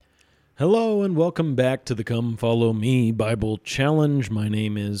Hello and welcome back to the Come Follow Me Bible Challenge. My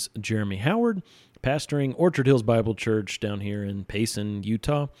name is Jeremy Howard, pastoring Orchard Hills Bible Church down here in Payson,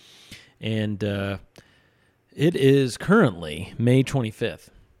 Utah. And it is currently May 25th.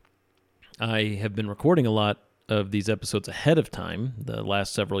 I have been recording a lot of these episodes ahead of time. The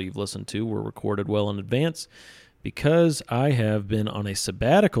last several you've listened to were recorded well in advance because I have been on a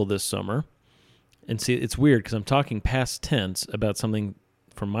sabbatical this summer. And see, it's weird because I'm talking past tense about something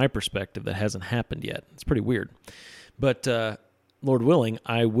from my perspective that hasn't happened yet. It's pretty weird. But Lord willing,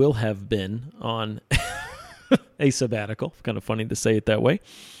 I will have been on a sabbatical. Kind of funny to say it that way.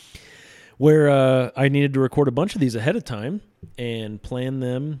 Where I needed to record a bunch of these ahead of time and plan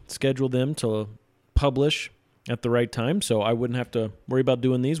them, schedule them to publish at the right time so I wouldn't have to worry about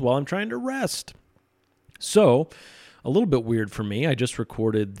doing these while I'm trying to rest. So, a little bit weird for me. I just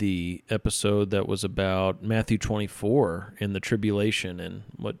recorded the episode that was about Matthew 24 in the tribulation and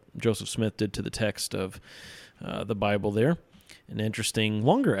what Joseph Smith did to the text of the Bible there. An interesting,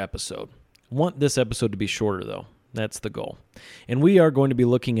 longer episode. I want this episode to be shorter, though. That's the goal. And we are going to be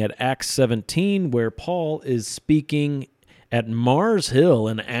looking at Acts 17, where Paul is speaking at Mars Hill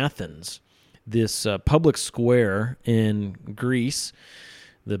in Athens, this public square in Greece,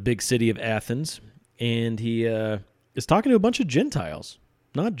 the big city of Athens. And he is talking to a bunch of Gentiles,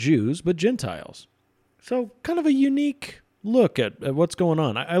 not Jews, but Gentiles. So kind of a unique look at what's going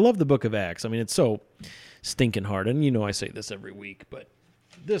on. I love the book of Acts. I mean, it's so stinking hard. And you know I say this every week, but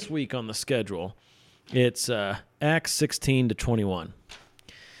this week on the schedule, it's Acts 16 to 21.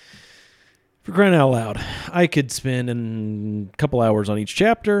 For crying out loud, I could spend a couple hours on each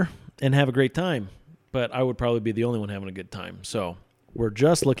chapter and have a great time, but I would probably be the only one having a good time. So we're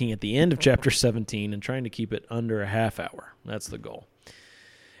just looking at the end of chapter 17 and trying to keep it under a half hour. That's the goal.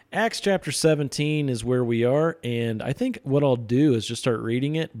 Acts chapter 17 is where we are, and I think what I'll do is just start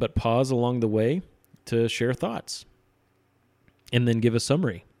reading it, but pause along the way to share thoughts, and then give a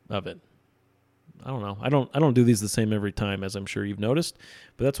summary of it. I don't know. I don't do these the same every time, as I'm sure you've noticed,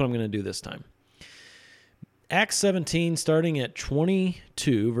 but that's what I'm going to do this time. Acts 17, starting at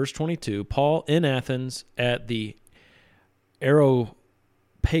 22, verse 22, Paul in Athens at the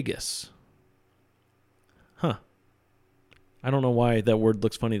Areopagus. I don't know why that word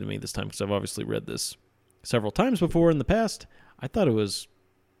looks funny to me this time, because I've obviously read this several times before in the past. I thought it was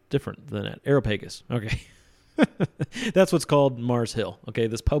different than that. Areopagus. Okay. That's what's called Mars Hill. Okay,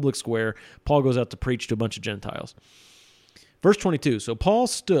 this public square. Paul goes out to preach to a bunch of Gentiles. Verse 22, so Paul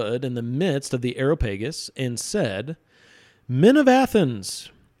stood in the midst of the Areopagus and said, "Men of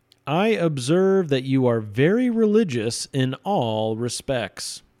Athens, I observe that you are very religious in all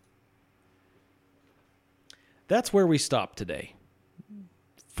respects." That's where we stop today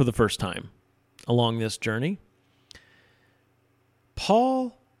for the first time along this journey.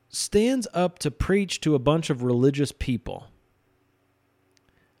 Paul stands up to preach to a bunch of religious people.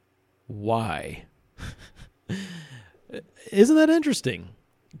 Why? Isn't that interesting?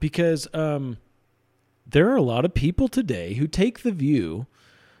 Because there are a lot of people today who take the view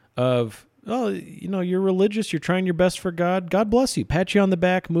of, oh, you know, you're religious, you're trying your best for God. God bless you. Pat you on the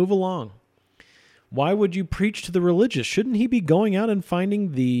back, move along. Why would you preach to the religious? Shouldn't he be going out and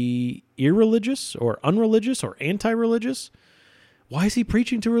finding the irreligious or unreligious or anti-religious? Why is he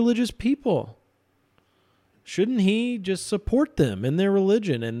preaching to religious people? Shouldn't he just support them in their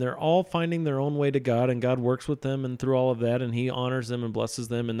religion, and they're all finding their own way to God, and God works with them and through all of that, and he honors them and blesses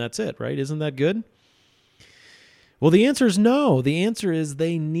them, and that's it, right? Isn't that good? Well, the answer is no. The answer is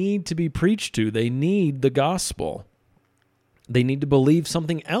they need to be preached to. They need the gospel. They need to believe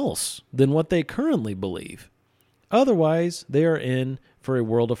something else than what they currently believe. Otherwise, they are in for a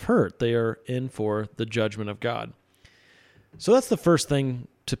world of hurt. They are in for the judgment of God. So that's the first thing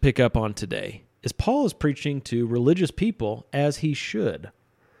to pick up on today, is Paul is preaching to religious people as he should.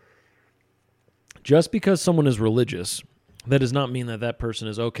 Just because someone is religious, that does not mean that that person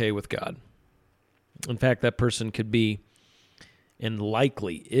is okay with God. In fact, that person could be, and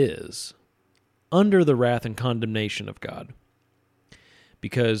likely is, under the wrath and condemnation of God.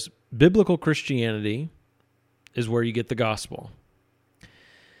 Because biblical Christianity is where you get the gospel.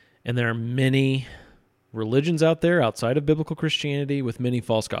 And there are many religions out there outside of biblical Christianity with many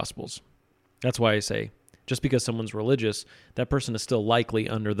false gospels. That's why I say, just because someone's religious, that person is still likely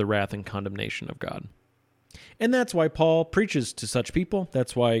under the wrath and condemnation of God. And that's why Paul preaches to such people.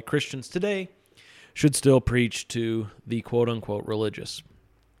 That's why Christians today should still preach to the quote-unquote religious.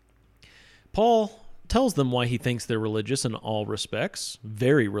 Paul tells them why he thinks they're religious in all respects,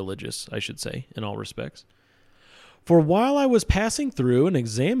 very religious, I should say, in all respects. For while I was passing through and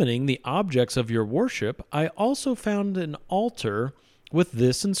examining the objects of your worship, I also found an altar with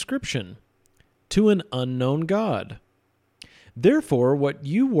this inscription, to an unknown God. Therefore, what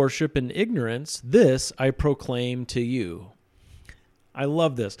you worship in ignorance, this I proclaim to you. I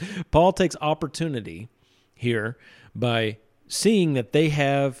love this. Paul takes opportunity here by seeing that they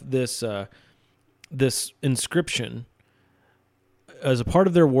have this inscription as a part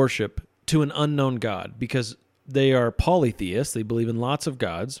of their worship to an unknown God, because they are polytheists. They believe in lots of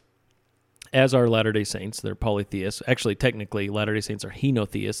gods, as are Latter-day Saints. They're polytheists. Actually, technically, Latter-day Saints are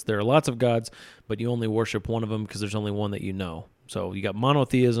henotheists. There are lots of gods, but you only worship one of them because there's only one that you know. So you got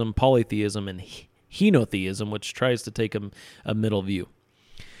monotheism, polytheism, and henotheism, which tries to take a middle view.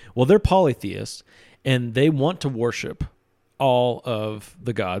 Well, they're polytheists, and they want to worship all of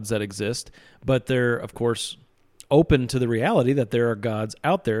the gods that exist, but they're, of course, open to the reality that there are gods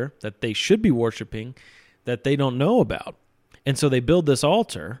out there that they should be worshiping that they don't know about. And so they build this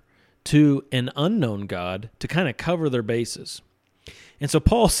altar to an unknown God to kind of cover their bases. And so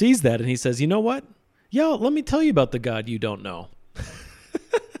Paul sees that, and he says, you know what? Yo, let me tell you about the God you don't know.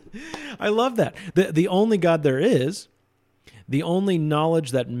 I love that. The only God there is, the only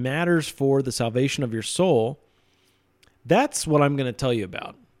knowledge that matters for the salvation of your soul, that's what I'm going to tell you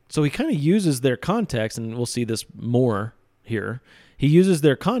about. So he kind of uses their context, and we'll see this more here. He uses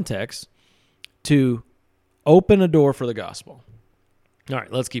their context to open a door for the gospel. All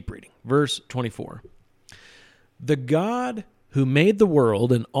right, let's keep reading. Verse 24. The God who made the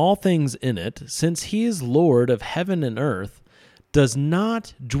world and all things in it, since he is Lord of heaven and earth, does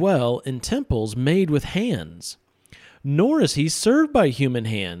not dwell in temples made with hands, nor is he served by human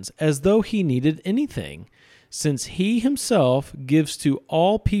hands as though he needed anything, since he himself gives to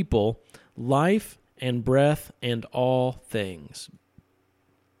all people life and breath and all things.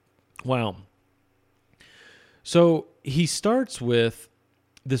 Wow. So he starts with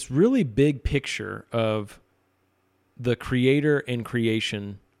this really big picture of the creator and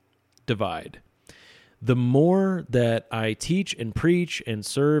creation divide. The more that I teach and preach and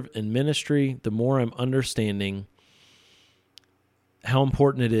serve in ministry, the more I'm understanding how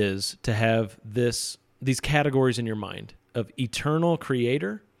important it is to have these categories in your mind of eternal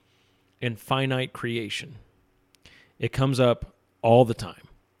creator and finite creation. It comes up all the time.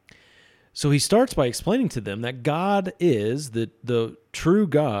 So he starts by explaining to them that God is, the true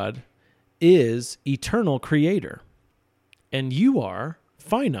God is eternal creator, and you are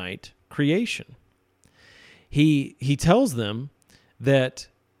finite creation. He tells them that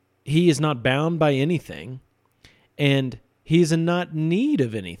he is not bound by anything, and he is in not need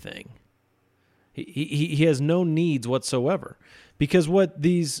of anything. He has no needs whatsoever. Because what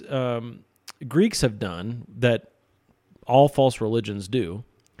these Greeks have done, that all false religions do,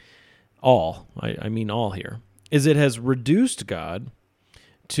 I mean all here, is it has reduced God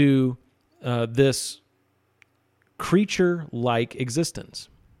to this creature-like existence,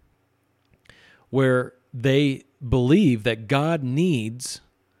 where they believe that God needs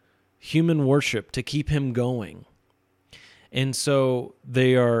human worship to keep him going. And so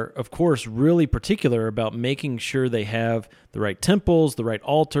they are, of course, really particular about making sure they have the right temples, the right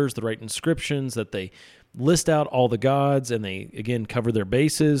altars, the right inscriptions, that they list out all the gods, and they, again, cover their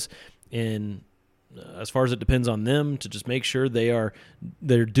bases in, as far as it depends on them, to just make sure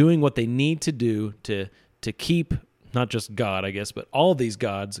they're doing what they need to do to keep not just God, I guess, but all these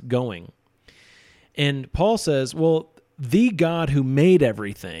gods going. And Paul says, well, the God who made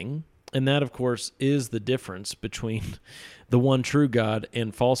everything, and that, of course, is the difference between the one true God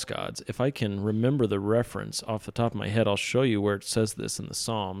and false gods. If I can remember the reference off the top of my head, I'll show you where it says this in the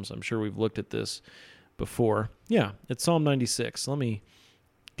Psalms. I'm sure we've looked at this before. Yeah, it's Psalm 96. Let me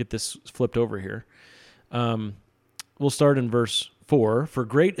get this flipped over here. We'll start in verse 4. For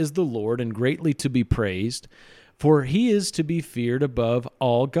great is the Lord, and greatly to be praised, for he is to be feared above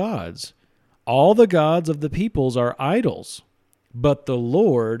all gods. All the gods of the peoples are idols, but the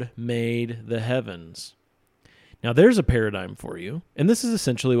Lord made the heavens. Now there's a paradigm for you, and this is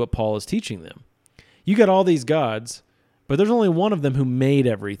essentially what Paul is teaching them. You got all these gods, but there's only one of them who made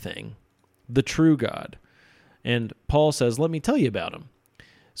everything, the true God. And Paul says, let me tell you about him.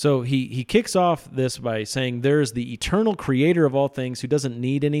 So he kicks off this by saying there's the eternal creator of all things who doesn't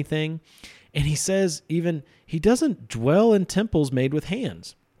need anything. And he says even he doesn't dwell in temples made with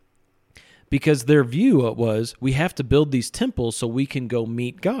hands. Because their view was, we have to build these temples so we can go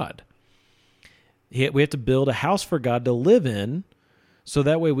meet God. We have to build a house for God to live in so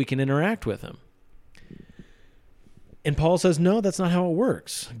that way we can interact with him. And Paul says, no, that's not how it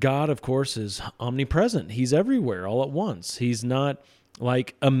works. God, of course, is omnipresent. He's everywhere all at once. He's not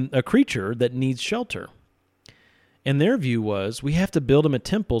like a creature that needs shelter. And their view was, we have to build him a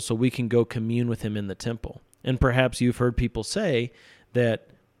temple so we can go commune with him in the temple. And perhaps you've heard people say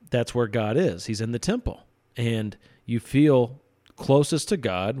that's where God is. He's in the temple. And you feel closest to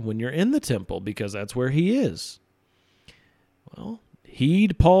God when you're in the temple because that's where he is. Well,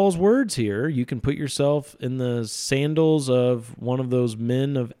 heed Paul's words here. You can put yourself in the sandals of one of those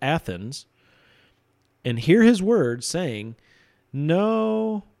men of Athens and hear his words saying,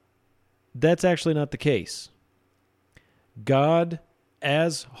 no, that's actually not the case. God,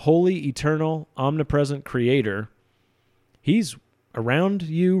 as holy, eternal, omnipresent creator, he's around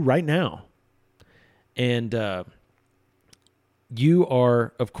you right now. And you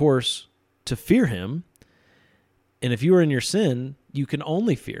are, of course, to fear him. And if you are in your sin, you can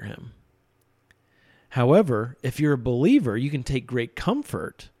only fear him. However, if you're a believer, you can take great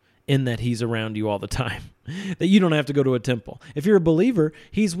comfort in that he's around you all the time, that you don't have to go to a temple. If you're a believer,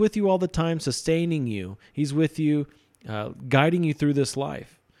 he's with you all the time, sustaining you. He's with you, guiding you through this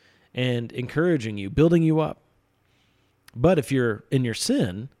life and encouraging you, building you up. But if you're in your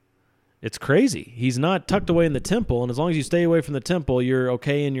sin, it's crazy. He's not tucked away in the temple, and as long as you stay away from the temple, you're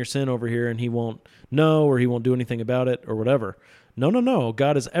okay in your sin over here, and he won't know or he won't do anything about it or whatever. No.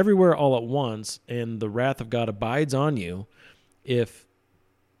 God is everywhere all at once, and the wrath of God abides on you if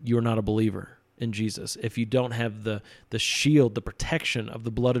you're not a believer in Jesus, if you don't have the shield, the protection of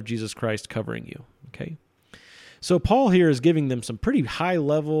the blood of Jesus Christ covering you, okay? So Paul here is giving them some pretty high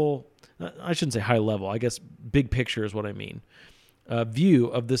level, I shouldn't say high level, I guess big picture is what I mean, view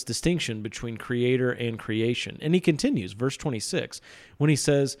of this distinction between creator and creation. And he continues, verse 26, when he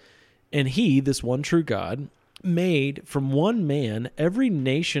says, and he, this one true God, made from one man every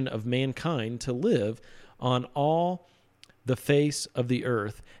nation of mankind to live on all the face of the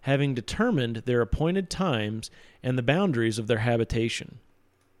earth, having determined their appointed times and the boundaries of their habitation.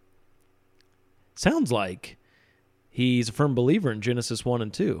 Sounds like he's a firm believer in Genesis 1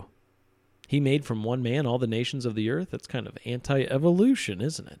 and 2. He made from one man all the nations of the earth. That's kind of anti-evolution,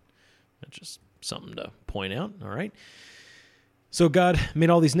 isn't it? That's just something to point out, all right? So God made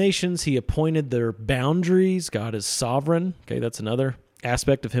all these nations. He appointed their boundaries. God is sovereign. Okay, that's another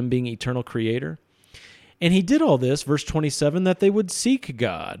aspect of him being eternal creator. And he did all this, verse 27, that they would seek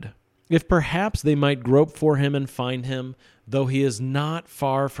God, if perhaps they might grope for him and find him, though he is not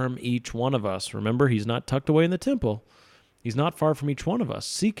far from each one of us. Remember, he's not tucked away in the temple. He's not far from each one of us.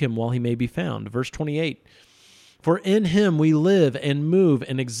 Seek him while he may be found. Verse 28, for in him we live and move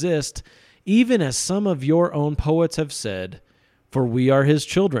and exist, even as some of your own poets have said, for we are his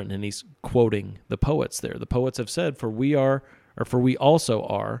children. And he's quoting the poets there. The poets have said, for we also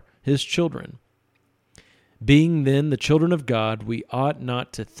are his children. Being then the children of God, we ought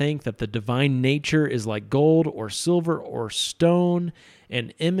not to think that the divine nature is like gold or silver or stone,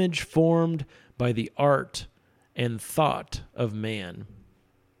 an image formed by the art and thought of man.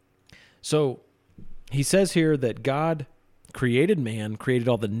 So he says here that God created man, created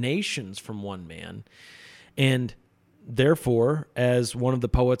all the nations from one man, and therefore, as one of the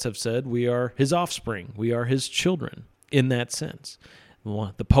poets have said, we are his offspring, we are his children in that sense.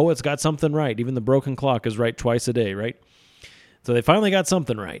 The poets got something right. Even the broken clock is right twice a day, right? So they finally got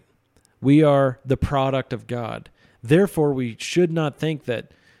something right. We are the product of God. Therefore, we should not think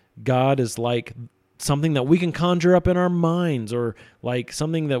that God is like something that we can conjure up in our minds or like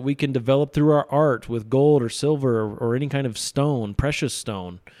something that we can develop through our art with gold or silver or any kind of stone, precious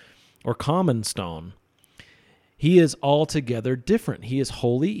stone or common stone. He is altogether different. He is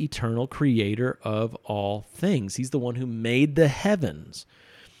holy, eternal creator of all things. He's the one who made the heavens.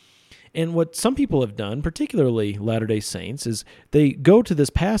 And what some people have done, particularly Latter-day Saints, is they go to this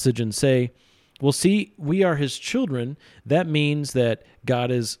passage and say, well, see, we are his children. That means that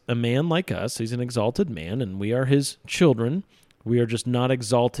God is a man like us. He's an exalted man, and we are his children. We are just not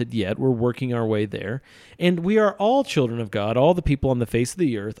exalted yet. We're working our way there. And we are all children of God. All the people on the face of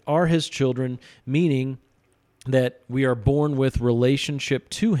the earth are his children, meaning that we are born with relationship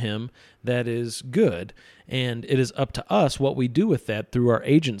to him that is good, and it is up to us what we do with that through our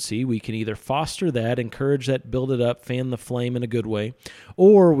agency. We can either foster that, encourage that, build it up, fan the flame in a good way,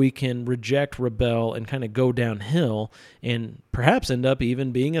 or we can reject, rebel, and kind of go downhill and perhaps end up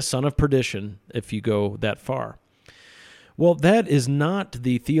even being a son of perdition if you go that far. Well, that is not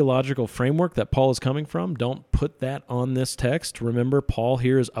the theological framework that Paul is coming from. Don't put that on this text. Remember, Paul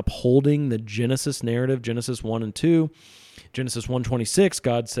here is upholding the Genesis narrative, Genesis 1 and 2. Genesis 1:26,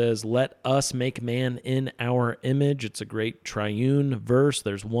 God says, let us make man in our image. It's a great triune verse.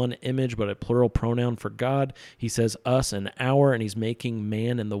 There's one image, but a plural pronoun for God. He says us and our, and he's making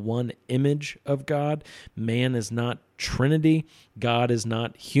man in the one image of God. Man is not Trinity. God is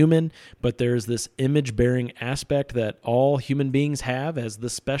not human, but there's this image-bearing aspect that all human beings have as the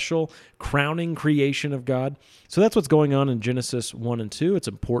special crowning creation of God. So that's what's going on in Genesis 1 and 2. It's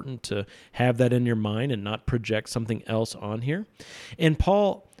important to have that in your mind and not project something else on here. And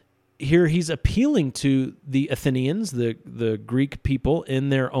Paul, here he's appealing to the Athenians, the Greek people, in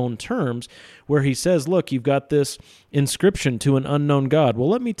their own terms, where he says, look, you've got this inscription to an unknown God. Well,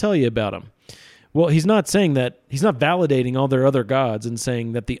 let me tell you about him. Well, he's not saying that, he's not validating all their other gods and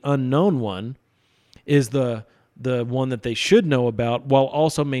saying that the unknown one is the one that they should know about while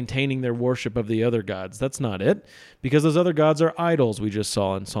also maintaining their worship of the other gods. That's not it, because those other gods are idols we just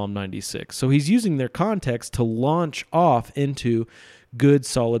saw in Psalm 96. So he's using their context to launch off into good,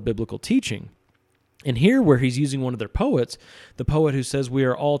 solid biblical teaching. And here, where he's using one of their poets, the poet who says we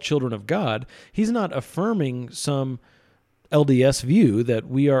are all children of God, he's not affirming some LDS view that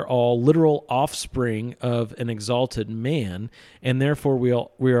we are all literal offspring of an exalted man, and therefore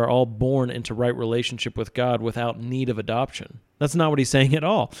we are all born into right relationship with God without need of adoption. That's not what he's saying at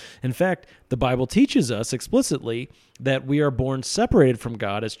all. In fact, the Bible teaches us explicitly that we are born separated from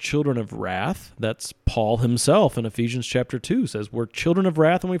God as children of wrath. That's Paul himself in Ephesians chapter 2 says we're children of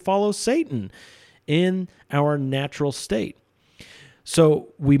wrath and we follow Satan in our natural state.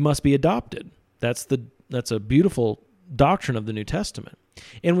 So we must be adopted. That's a beautiful doctrine of the New Testament.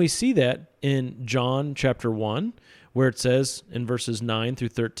 And we see that in John chapter 1, where it says in verses 9 through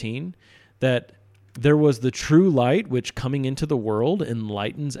 13 that there was the true light which coming into the world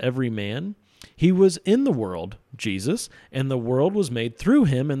enlightens every man. He was in the world, Jesus, and the world was made through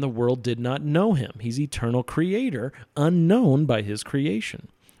him, and the world did not know him. He's eternal creator, unknown by his creation.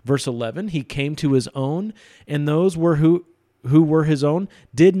 Verse 11, he came to his own, and those who were his own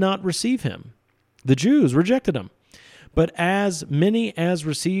did not receive him. The Jews rejected him. But as many as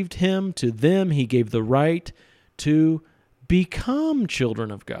received him, to them he gave the right to become children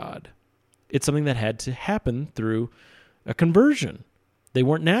of God. It's something that had to happen through a conversion. They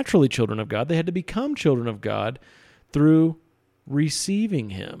weren't naturally children of God. They had to become children of God through receiving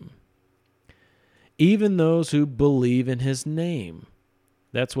him. Even those who believe in his name.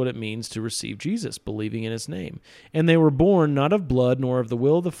 That's what it means to receive Jesus, believing in his name. And they were born not of blood, nor of the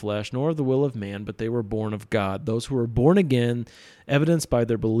will of the flesh, nor of the will of man, but they were born of God. Those who were born again, evidenced by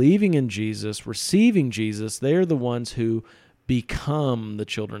their believing in Jesus, receiving Jesus, they are the ones who become the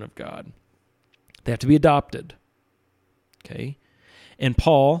children of God. They have to be adopted. Okay? And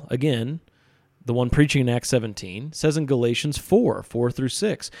Paul, again, the one preaching in Acts 17, says in Galatians 4 through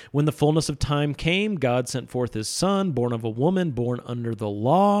 6, when the fullness of time came, God sent forth his Son, born of a woman, born under the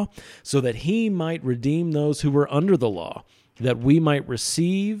law, so that he might redeem those who were under the law, that we might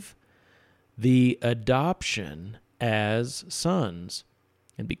receive the adoption as sons.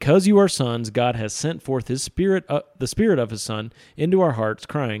 And because you are sons, God has sent forth his Spirit, the Spirit of his Son, into our hearts,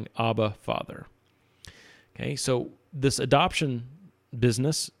 crying, Abba, Father. Okay, so this adoption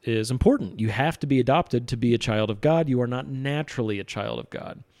business is important. You have to be adopted to be a child of God. You are not naturally a child of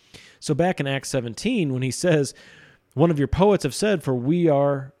God. So back in Acts 17, when he says, one of your poets have said, for we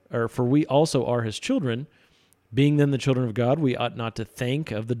also are his children, being then the children of God, we ought not to think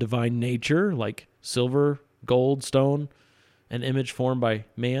of the divine nature like silver, gold, stone, an image formed by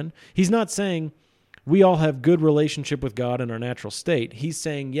man. He's not saying we all have good relationship with God in our natural state. He's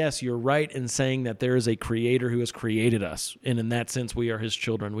saying, yes, you're right in saying that there is a creator who has created us. And in that sense, we are his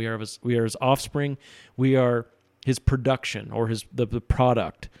children. We are his offspring. We are his production or the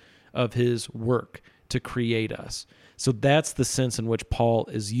product of his work to create us. So that's the sense in which Paul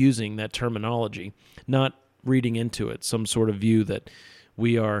is using that terminology, not reading into it some sort of view that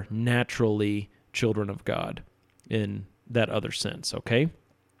we are naturally children of God in that other sense, okay?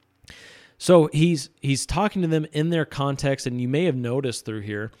 So he's talking to them in their context, and you may have noticed through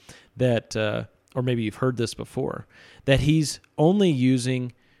here that, or maybe you've heard this before, that he's only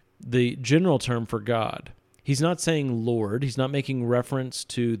using the general term for God. He's not saying Lord. He's not making reference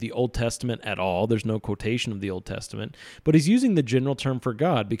to the Old Testament at all. There's no quotation of the Old Testament. But he's using the general term for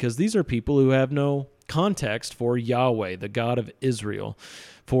God because these are people who have no context for Yahweh, the God of Israel,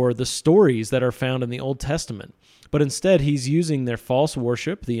 for the stories that are found in the Old Testament. But instead, he's using their false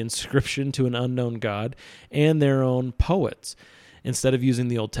worship, the inscription to an unknown God, and their own poets, instead of using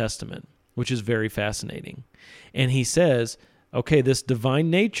the Old Testament, which is very fascinating. And he says, okay, this divine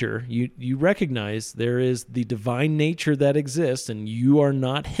nature, you recognize there is the divine nature that exists, and you are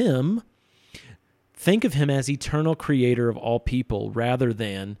not him. Think of him as eternal creator of all people rather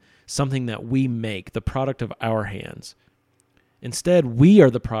than something that we make, the product of our hands. Instead, we are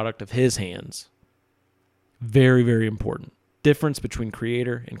the product of his hands. Very, very important. Difference between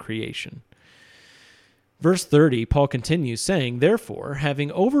creator and creation. Verse 30, Paul continues saying, "Therefore,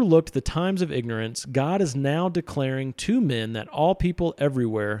 having overlooked the times of ignorance, God is now declaring to men that all people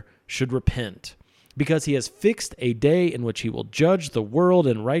everywhere should repent, because he has fixed a day in which he will judge the world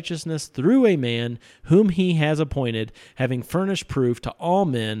in righteousness through a man whom he has appointed, having furnished proof to all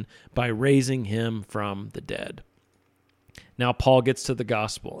men by raising him from the dead." Now Paul gets to the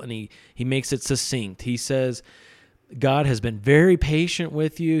gospel, and he makes it succinct. He says, God has been very patient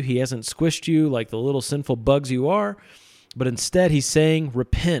with you. He hasn't squished you like the little sinful bugs you are, but instead he's saying,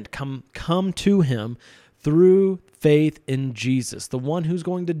 repent, come to him through faith in Jesus. The one who's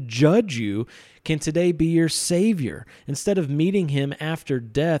going to judge you can today be your Savior. Instead of meeting him after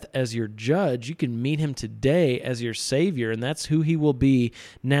death as your judge, you can meet him today as your Savior, and that's who he will be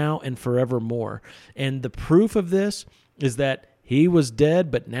now and forevermore. And the proof of this is that he was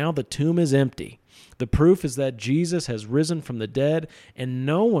dead, but now the tomb is empty. The proof is that Jesus has risen from the dead, and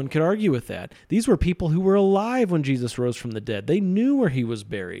no one could argue with that. These were people who were alive when Jesus rose from the dead. They knew where he was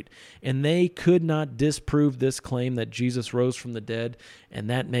buried, and they could not disprove this claim that Jesus rose from the dead, and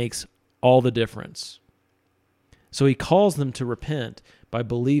that makes all the difference. So he calls them to repent by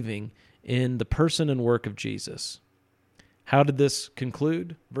believing in the person and work of Jesus. How did this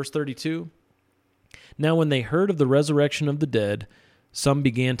conclude? Verse 32, "Now when they heard of the resurrection of the dead, some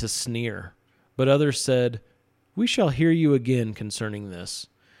began to sneer. But others said, 'We shall hear you again concerning this.'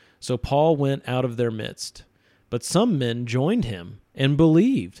 So Paul went out of their midst. But some men joined him and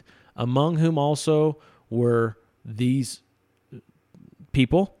believed, among whom also were these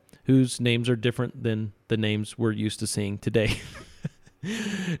people whose names are different than the names we're used to seeing today.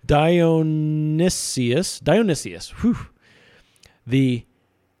 Dionysius, the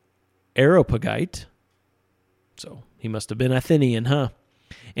Areopagite, so he must have been Athenian,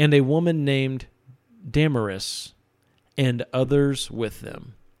 and a woman named Damaris, and others with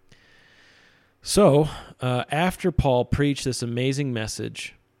them." So, after Paul preached this amazing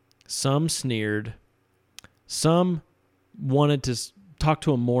message, some sneered, some wanted to talk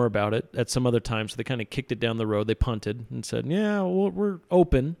to him more about it at some other time, so they kind of kicked it down the road. They punted and said, yeah, well, we're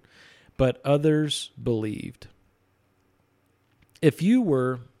open, but others believed. If you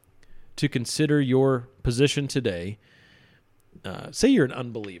were to consider your position today, say you're an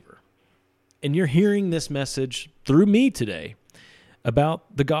unbeliever, and you're hearing this message through me today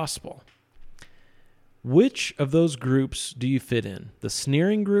about the gospel, which of those groups do you fit in? The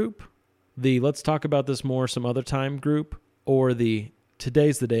sneering group, the let's talk about this more some other time group, or the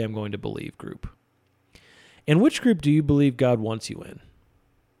today's the day I'm going to believe group? And which group do you believe God wants you in?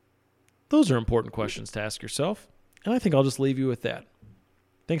 Those are important questions to ask yourself, and I think I'll just leave you with that.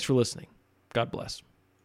 Thanks for listening. God bless.